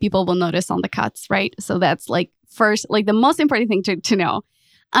 like people will notice on the cuts, right? So that's like first, like the most important thing to know.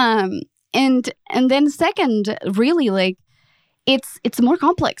 And then second, really like it's more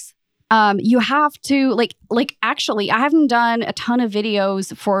complex. You have to like actually, I haven't done a ton of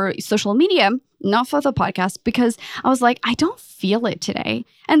videos for social media, not for the podcast, because I was like, I don't feel it today.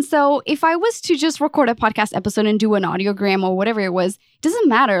 And so if I was to just record a podcast episode and do an audiogram or whatever it was, it doesn't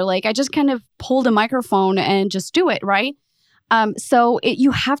matter. Like I just kind of pulled a microphone and just do it, right? So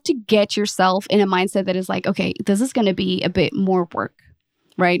you have to get yourself in a mindset that is like, okay, this is going to be a bit more work,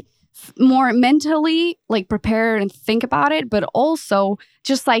 right? More mentally like prepare and think about it, but also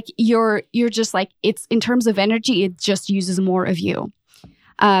just like you're just like, it's in terms of energy, it just uses more of you.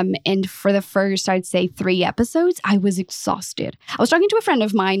 And for the first, I'd say 3 episodes, I was exhausted. I was talking to a friend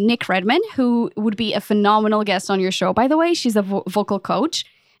of mine, Nick Redman, who would be a phenomenal guest on your show, by the way. She's a vocal coach.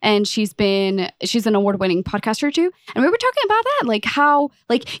 And she's an award-winning podcaster too. And we were talking about that, like how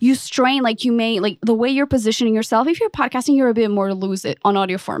like you strain, like you may, like the way you're positioning yourself. If you're podcasting, you're a bit more loose on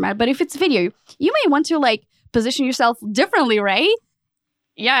audio format. But if it's video, you may want to like position yourself differently, right?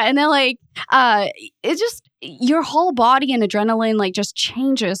 Yeah. And then like, it's just your whole body and adrenaline like just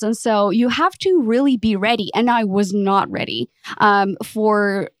changes. And so you have to really be ready. And I was not ready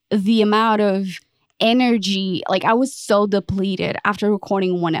for the amount of energy. Like I was so depleted after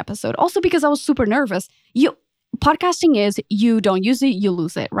recording 1 episode. Also because I was super nervous. Podcasting is you don't use it, you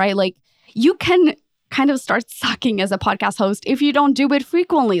lose it, right? Like you can kind of start sucking as a podcast host if you don't do it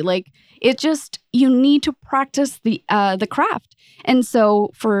frequently. Like it just, you need to practice the craft. And so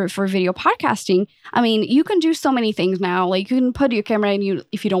for video podcasting, I mean, you can do so many things now. Like you can put your camera and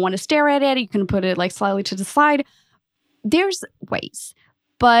if you don't want to stare at it, you can put it like slightly to the side. There's ways.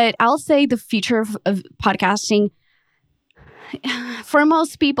 But I'll say the future of podcasting, for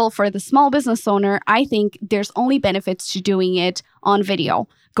most people, for the small business owner, I think there's only benefits to doing it on video,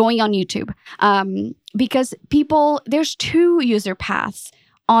 going on YouTube. Because there's 2 user paths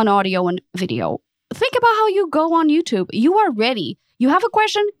on audio and video. think about how you go on YouTube. You are ready. You have a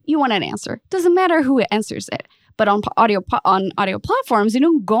question, you want an answer. Doesn't matter who answers it. But on audio platforms, you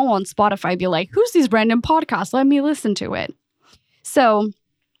don't go on Spotify and be like, who's this random podcast? Let me listen to it. So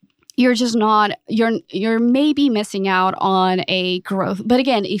you're just not, you're maybe missing out on a growth. But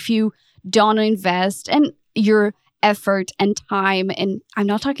again, if you don't invest and your effort and time, and I'm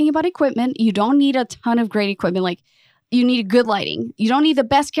not talking about equipment, you don't need a ton of great equipment. Like, you need good lighting. You don't need the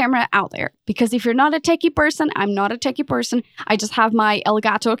best camera out there, because if you're not a techie person, I'm not a techie person. I just have my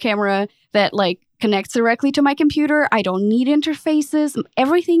Elgato camera that like connects directly to my computer. I don't need interfaces.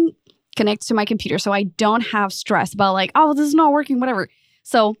 Everything connects to my computer, so I don't have stress about like, oh, this is not working, whatever.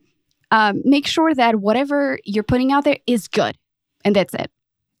 So make sure that whatever you're putting out there is good, and that's it.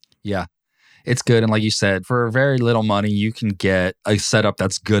 Yeah, it's good. And like you said, for very little money, you can get a setup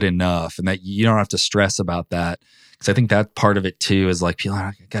that's good enough, and that you don't have to stress about that. Because I think that part of it too is like, people,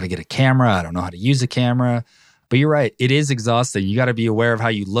 I got to get a camera. I don't know how to use a camera. But you're right. It is exhausting. You got to be aware of how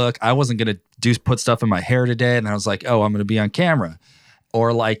you look. I wasn't going to put stuff in my hair today. And I was like, oh, I'm going to be on camera.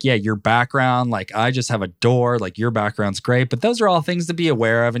 Or like, yeah, your background, like I just have a door, like your background's great. But those are all things to be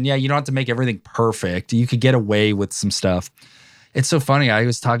aware of. And yeah, you don't have to make everything perfect. You could get away with some stuff. It's so funny. I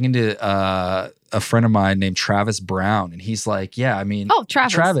was talking to a friend of mine named Travis Brown. And he's like, yeah, I mean. Oh,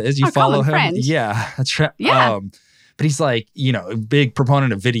 Travis. You follow him? Friend. Yeah. Yeah. But he's like, a big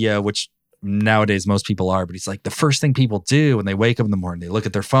proponent of video, which nowadays most people are. But he's like, the first thing people do when they wake up in the morning, they look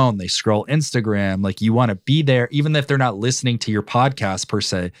at their phone, they scroll Instagram. Like, you want to be there, even if they're not listening to your podcast per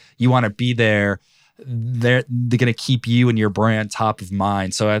se. You want to be there. They're going to keep you and your brand top of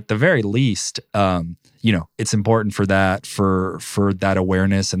mind. So at the very least, it's important for that, for that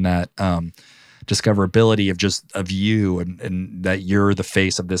awareness and that discoverability of you and that you're the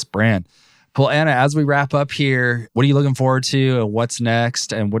face of this brand. Well, Anna, as we wrap up here, what are you looking forward to and what's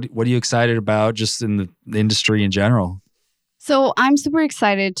next? And what are you excited about just in the industry in general? So I'm super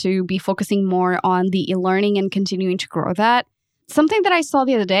excited to be focusing more on the e-learning and continuing to grow that. Something that I saw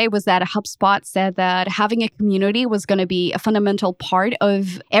the other day was that HubSpot said that having a community was going to be a fundamental part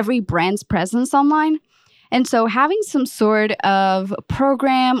of every brand's presence online. And so having some sort of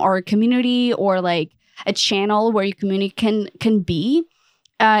program or a community or like a channel where your community can be,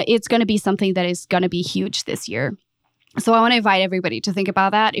 it's going to be something that is going to be huge this year. So I want to invite everybody to think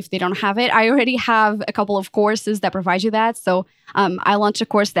about that if they don't have it. I already have a couple of courses that provide you that. So I launched a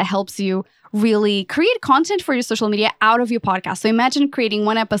course that helps you really create content for your social media out of your podcast. So imagine creating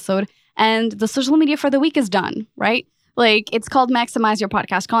one episode and the social media for the week is done, right? Like, it's called Maximize Your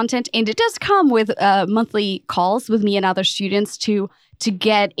Podcast Content. And it does come with monthly calls with me and other students to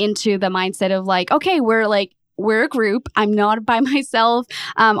get into the mindset of like, okay, we're a group. I'm not by myself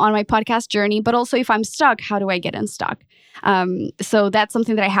on my podcast journey, but also if I'm stuck, how do I get unstuck? So that's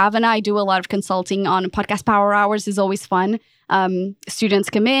something that I have. And I do a lot of consulting on podcast power hours. Is always fun. Students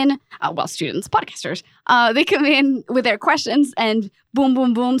come in, podcasters, they come in with their questions and boom,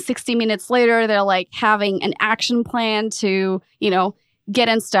 boom, boom, 60 minutes later, they're like having an action plan to, get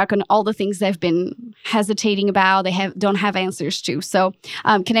unstuck on all the things they've been hesitating about, don't have answers to. So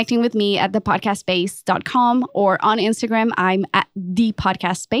connecting with me at thepodcastspace.com or on Instagram, I'm at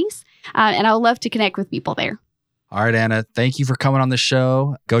thepodcastspace. And I would love to connect with people there. All right, Anna, thank you for coming on the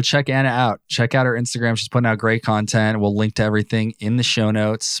show. Go check Anna out. Check out her Instagram. She's putting out great content. We'll link to everything in the show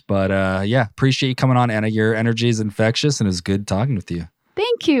notes. But appreciate you coming on, Anna. Your energy is infectious and it's good talking with you.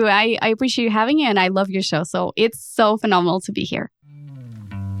 Thank you. I appreciate you having me and I love your show. So it's so phenomenal to be here.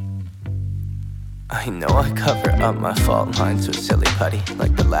 I know I cover up my fault lines with silly putty.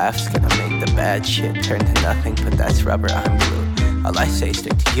 Like the laugh's gonna make the bad shit turn to nothing. But that's rubber, I'm glue. All I say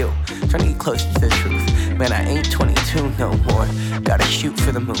stick to you, trying to get closer to the truth. Man, I ain't 22 no more. Gotta shoot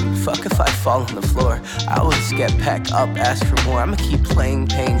for the moon, fuck if I fall on the floor. I always get back up, ask for more. I'ma keep playing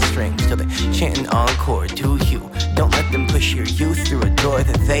pain strings till they chanting encore. Do you? Don't let them push your youth through a door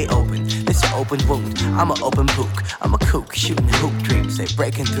that they open. This an open wound, I'm an open book. I'm a kook, shooting hoop dreams, they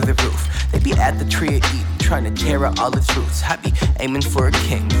breaking through the roof. They be at the tree of Eden, trying to tear out all its roots. I be aiming for a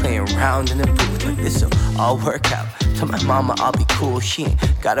king, playing around in a booth. Like this'll all work out. Tell my mama I'll be cool, she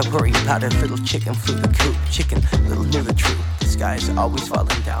ain't gotta worry about her little chicken flew the coop. Chicken, little knew the truth. The sky's always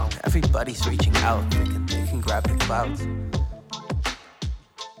falling down. Everybody's reaching out, thinking they can grab the clouds.